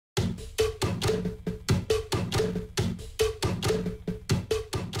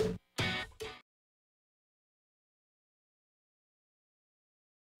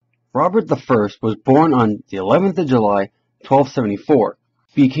Robert the First was born on the 11th of July, 1274.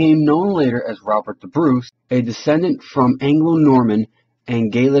 Became known later as Robert the Bruce, a descendant from Anglo-Norman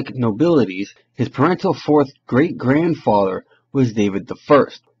and Gaelic nobilities. His parental fourth great-grandfather was David the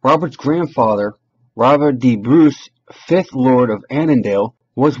First. Robert's grandfather, Robert de Bruce, 5th Lord of Annandale,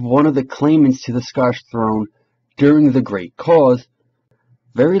 was one of the claimants to the Scottish throne during the Great Cause.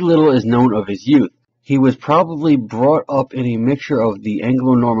 Very little is known of his youth. He was probably brought up in a mixture of the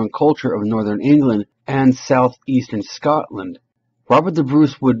Anglo-Norman culture of northern England and southeastern Scotland. Robert the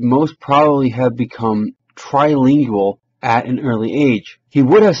Bruce would most probably have become trilingual at an early age. He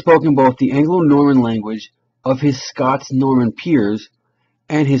would have spoken both the Anglo-Norman language of his Scots-Norman peers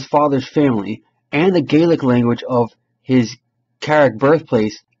and his father's family, and the Gaelic language of his Carrick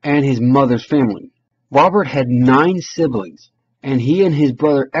birthplace and his mother's family. Robert had 9 siblings, and he and his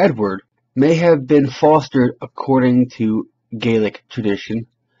brother Edward may have been fostered according to Gaelic tradition,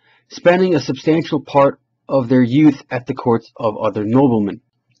 spending a substantial part of their youth at the courts of other noblemen.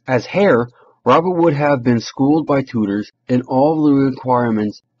 As heir, Robert would have been schooled by tutors in all the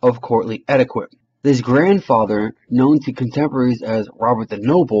requirements of courtly etiquette. His grandfather, known to contemporaries as Robert the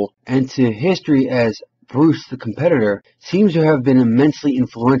Noble and to history as Bruce the Competitor, seems to have been immensely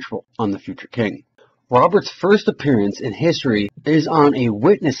influential on the future king. Robert's first appearance in history is on a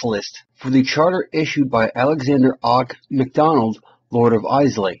witness list for the charter issued by Alexander Og MacDonald, Lord of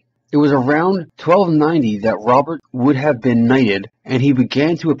Islay. It was around 1290 that Robert would have been knighted, and he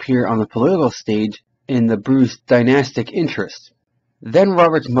began to appear on the political stage in the Bruce dynastic interest. Then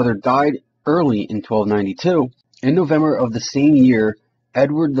Robert's mother died early in 1292. In November of the same year,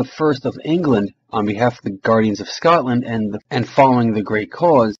 Edward I of England, on behalf of the Guardians of Scotland and following the Great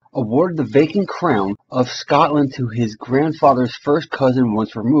Cause, awarded the vacant crown of Scotland to his grandfather's first cousin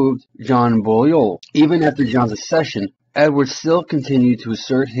once removed, John Balliol. Even after John's accession, Edward still continued to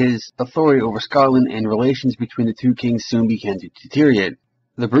assert his authority over Scotland, and relations between the two kings soon began to deteriorate.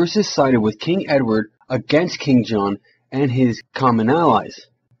 The Bruces sided with King Edward against King John and his common allies.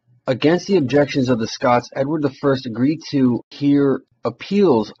 Against the objections of the Scots, Edward I agreed to hear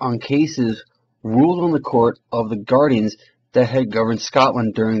appeals on cases ruled on the court of the Guardians that had governed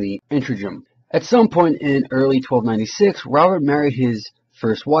Scotland during the interim. At some point in early 1296, Robert married his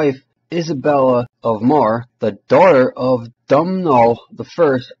first wife, Isabella of Mar, the daughter of Domnall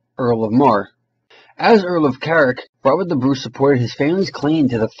I, Earl of Mar. As Earl of Carrick, Robert the Bruce supported his family's claim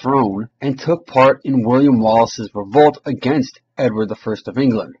to the throne and took part in William Wallace's revolt against Edward I of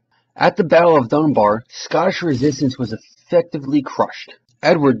England. At the Battle of Dunbar, Scottish resistance was effectively crushed.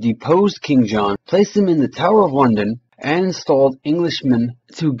 Edward deposed King John, placed him in the Tower of London, and installed Englishmen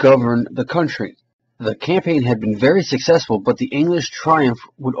to govern the country. The campaign had been very successful, but the English triumph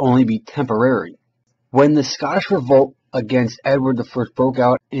would only be temporary. When the Scottish revolt against Edward I broke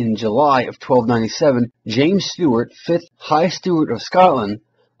out in July of 1297, James Stewart, 5th High Steward of Scotland,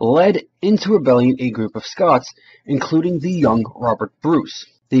 led into rebellion a group of Scots, including the young Robert Bruce.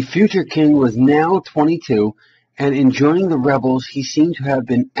 The future king was now 22, and in joining the rebels he seemed to have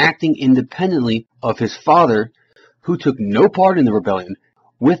been acting independently of his father, who took no part in the rebellion.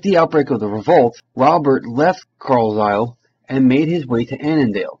 With the outbreak of the revolt, Robert left Carlisle and made his way to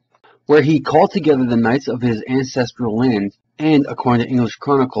Annandale, where he called together the knights of his ancestral land and, according to English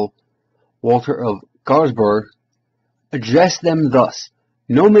Chronicle, Walter of Garsburg, addressed them thus: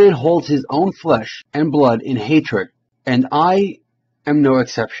 "No man holds his own flesh and blood in hatred, and I am no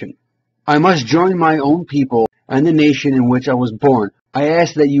exception. I must join my own people and the nation in which I was born. I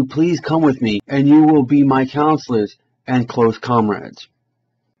ask that you please come with me, and you will be my counselors and close comrades."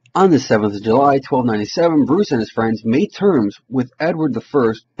 On the 7th of July, 1297, Bruce and his friends made terms with Edward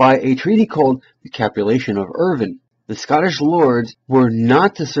I by a treaty called the Capitulation of Irvine. The Scottish lords were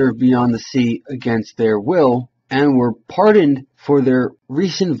not to serve beyond the sea against their will, and were pardoned for their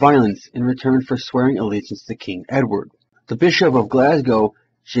recent violence in return for swearing allegiance to King Edward. The Bishop of Glasgow,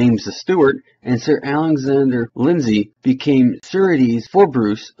 James the Stewart, and Sir Alexander Lindsay became sureties for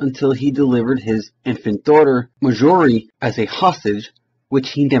Bruce until he delivered his infant daughter, Marjorie, as a hostage,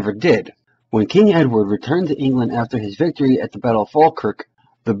 which he never did. When King Edward returned to England after his victory at the Battle of Falkirk,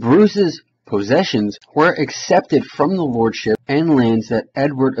 the Bruce's possessions were accepted from the lordship and lands that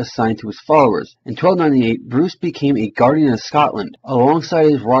Edward assigned to his followers. In 1298, Bruce became a Guardian of Scotland, alongside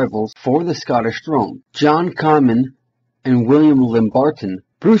his rivals for the Scottish throne, John Comyn and William Limbarton.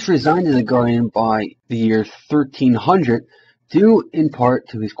 Bruce resigned as a Guardian by the year 1300, due in part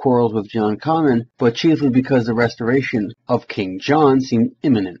to his quarrels with John Comyn, but chiefly because the restoration of King John seemed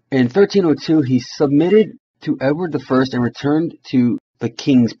imminent. In 1302, he submitted to Edward I and returned to the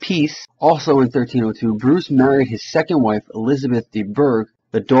King's Peace. Also in 1302, Bruce married his second wife, Elizabeth de Burgh,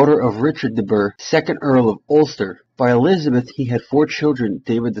 the daughter of Richard de Burgh, 2nd Earl of Ulster. By Elizabeth he had 4 children,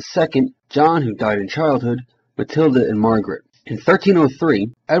 David II, John, who died in childhood, Matilda, and Margaret. In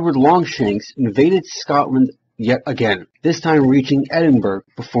 1303, Edward Longshanks invaded Scotland yet again, this time reaching Edinburgh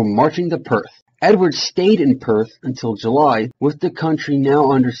before marching to Perth. Edward stayed in Perth until July. With the country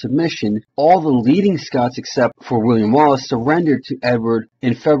now under submission, all the leading Scots except for William Wallace surrendered to Edward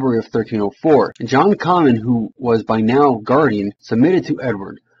in February of 1304. John Comyn, who was by now guardian, submitted to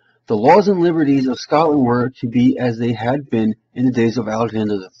Edward. The laws and liberties of Scotland were to be as they had been in the days of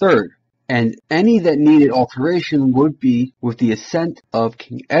Alexander III, and any that needed alteration would be with the assent of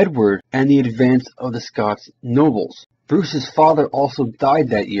King Edward and the advance of the Scots nobles. Bruce's father also died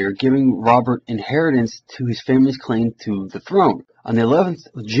that year, giving Robert inheritance to his family's claim to the throne. On the 11th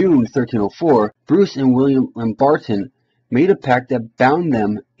of June 1304, Bruce and William Lambarton made a pact that bound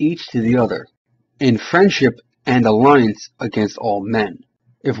them each to the other, in friendship and alliance against all men.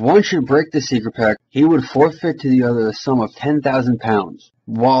 If one should break the secret pact, he would forfeit to the other the sum of £10,000.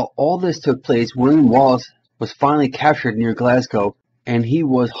 While all this took place, William Wallace was finally captured near Glasgow, and he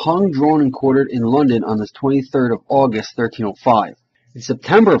was hung, drawn, and quartered in London on the 23rd of August, 1305. In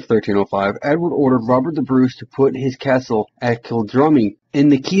September of 1305, Edward ordered Robert the Bruce to put his castle at Kildrummy in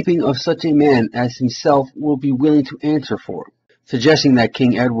the keeping of such a man as himself will be willing to answer for, suggesting that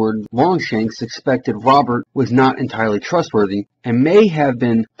King Edward Longshanks suspected Robert was not entirely trustworthy and may have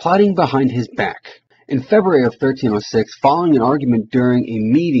been plotting behind his back. In February of 1306, following an argument during a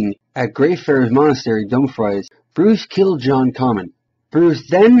meeting at Greyfriars Monastery, Dumfries, Bruce killed John Comyn. Bruce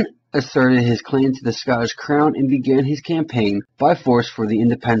then asserted his claim to the Scottish crown and began his campaign by force for the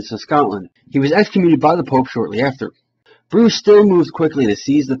independence of Scotland. He was excommunicated by the Pope shortly after. Bruce still moved quickly to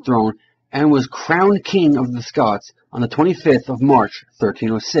seize the throne and was crowned King of the Scots on the 25th of March,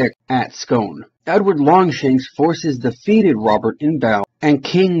 1306, at Scone. Edward Longshanks' forces defeated Robert in battle, and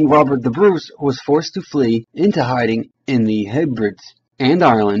King Robert the Bruce was forced to flee into hiding in the Hebrides and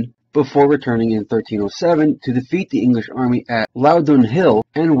Ireland, before returning in 1307 to defeat the English army at Loudon Hill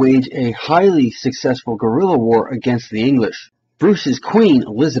and wage a highly successful guerrilla war against the English. Bruce's queen,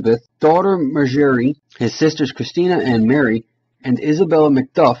 Elizabeth, daughter Margery, his sisters Christina and Mary, and Isabella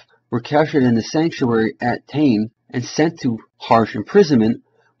Macduff were captured in the sanctuary at Tain and sent to harsh imprisonment,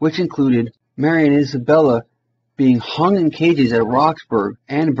 which included Mary and Isabella being hung in cages at Roxburgh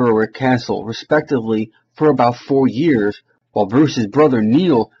and Berwick Castle, respectively, for about 4 years, while Bruce's brother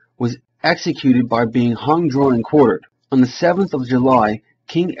Neil was executed by being hung, drawn, and quartered. On the 7th of July,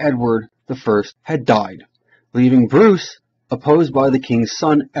 King Edward I had died, leaving Bruce opposed by the king's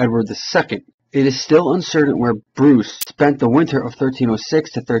son, Edward II. It is still uncertain where Bruce spent the winter of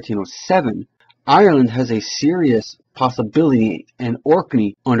 1306 to 1307. Ireland has a serious possibility, and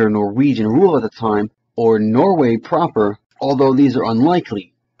Orkney, under Norwegian rule at the time, or Norway proper, although these are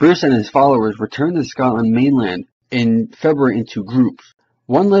unlikely. Bruce and his followers returned to Scotland mainland in February in 2 groups.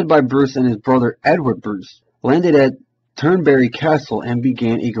 One, led by Bruce and his brother Edward Bruce, landed at Turnberry Castle and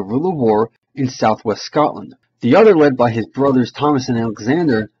began a guerrilla war in southwest Scotland. The other, led by his brothers Thomas and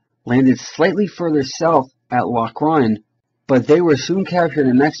Alexander, landed slightly further south at Loch Ryan, but they were soon captured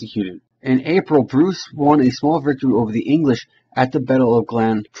and executed. In April, Bruce won a small victory over the English at the Battle of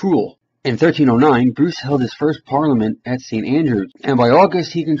Glen Truel. In 1309, Bruce held his first parliament at St. Andrews, and by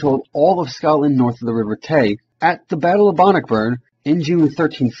August he controlled all of Scotland north of the River Tay. At the Battle of Bannockburn, in June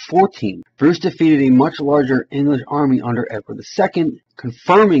 1314, Bruce defeated a much larger English army under Edward II,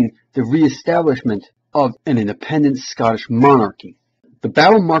 confirming the re-establishment of an independent Scottish monarchy. The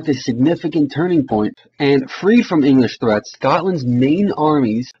battle marked a significant turning point, and freed from English threats, Scotland's main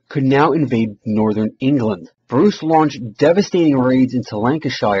armies could now invade northern England. Bruce launched devastating raids into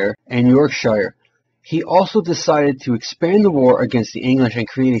Lancashire and Yorkshire. He also decided to expand the war against the English and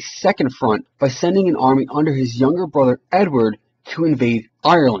create a second front by sending an army under his younger brother Edward to invade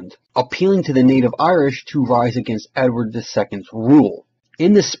Ireland, appealing to the native Irish to rise against Edward II's rule.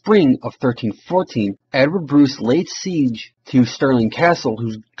 In the spring of 1314, Edward Bruce laid siege to Stirling Castle,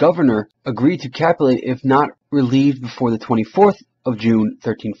 whose governor agreed to capitulate if not relieved before the 24th of June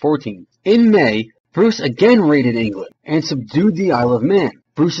 1314. In May, Bruce again raided England and subdued the Isle of Man.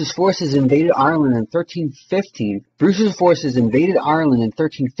 Bruce's forces invaded Ireland in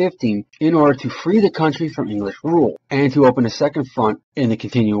 1315. In order to free the country from English rule and to open a second front in the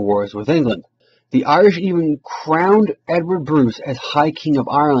continuing wars with England. The Irish even crowned Edward Bruce as High King of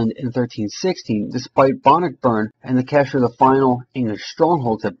Ireland in 1316, despite Bannockburn and the capture of the final English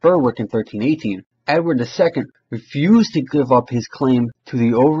strongholds at Berwick in 1318. Edward II refused to give up his claim to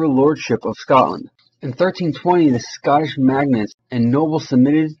the overlordship of Scotland. In 1320, the Scottish magnates and nobles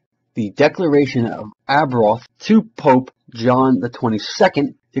submitted the Declaration of Arbroath to Pope John the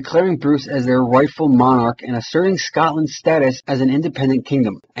 22nd, declaring Bruce as their rightful monarch and asserting Scotland's status as an independent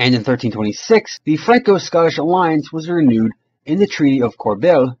kingdom. And in 1326, the Franco-Scottish alliance was renewed in the Treaty of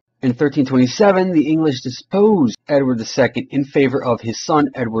Corbeil. In 1327, the English deposed Edward II in favor of his son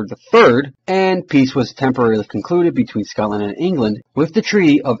Edward III, and peace was temporarily concluded between Scotland and England with the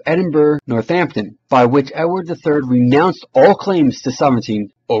Treaty of Edinburgh-Northampton, by which Edward III renounced all claims to sovereignty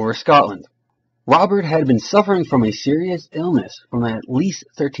over Scotland. Robert had been suffering from a serious illness from at least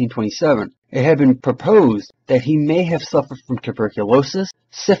 1327. It had been proposed that he may have suffered from tuberculosis,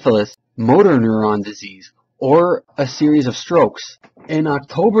 syphilis, motor neuron disease, or a series of strokes. In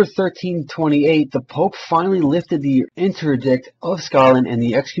October 1328, the Pope finally lifted the interdict of Scotland and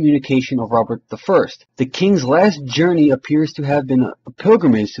the excommunication of Robert I. The king's last journey appears to have been a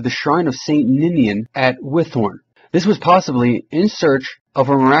pilgrimage to the shrine of Saint Ninian at Whithorn. This was possibly in search of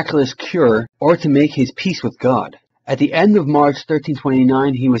a miraculous cure or to make his peace with God. At the end of March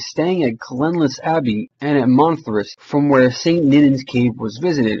 1329, he was staying at Glenlis Abbey and at Monthorst, from where St. Ninian's cave was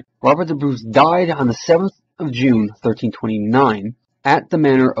visited. Robert the Bruce died on the 7th of June 1329 at the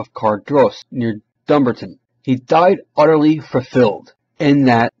manor of Cardross near Dumbarton. He died utterly fulfilled, in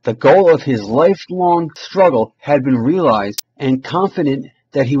that the goal of his lifelong struggle had been realized, and confident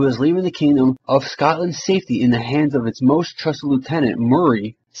that he was leaving the kingdom of Scotland's safety in the hands of its most trusted lieutenant,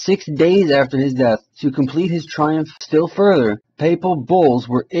 Murray. 6 days after his death, to complete his triumph still further, papal bulls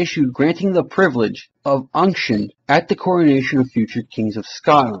were issued granting the privilege of unction at the coronation of future kings of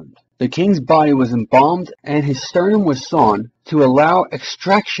Scotland. The king's body was embalmed and his sternum was sawn to allow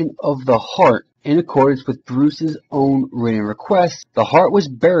extraction of the heart in accordance with Bruce's own written request. The heart was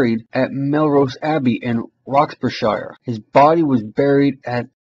buried at Melrose Abbey in Roxburghshire. His body was buried at